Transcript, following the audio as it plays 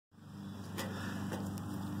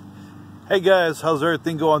Hey guys, how's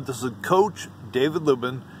everything going? This is Coach David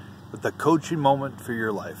Lubin with the coaching moment for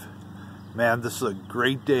your life. Man, this is a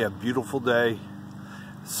great day, a beautiful day.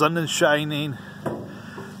 Sun is shining.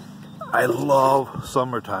 I love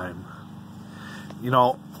summertime. You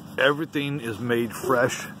know, everything is made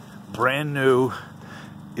fresh, brand new.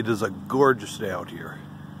 It is a gorgeous day out here.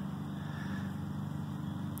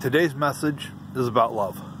 Today's message is about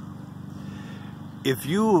love. If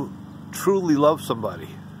you truly love somebody,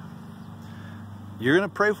 you're going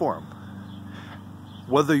to pray for them.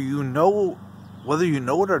 Whether you know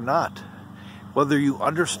it or not, whether you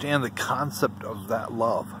understand the concept of that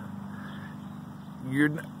love,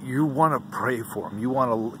 you want to pray for them. You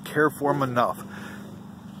want to care for them enough.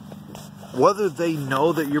 Whether they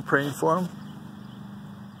know that you're praying for them,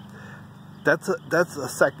 that's a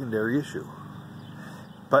secondary issue.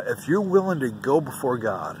 But if you're willing to go before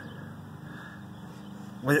God,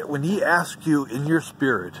 when He asks you in your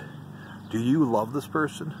spirit, do you love this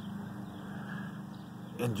person?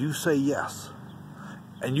 And you say yes.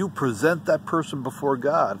 And you present that person before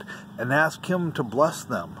God and ask Him to bless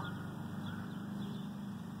them.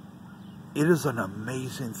 It is an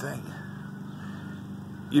amazing thing.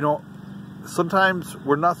 You know, sometimes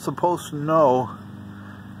we're not supposed to know.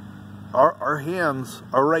 Our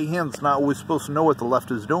right hand's not always supposed to know what the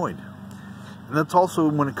left is doing. And that's also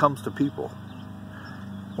when it comes to people.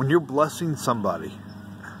 When you're blessing somebody,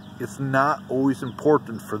 it's not always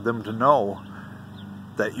important for them to know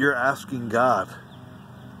that you're asking God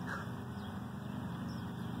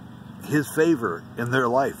His favor in their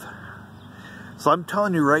life. So I'm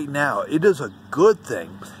telling you right now, it is a good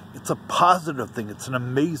thing. It's a positive thing. It's an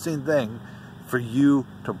amazing thing for you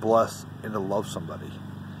to bless and to love somebody.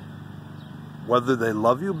 Whether they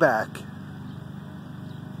love you back,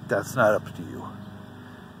 that's not up to you.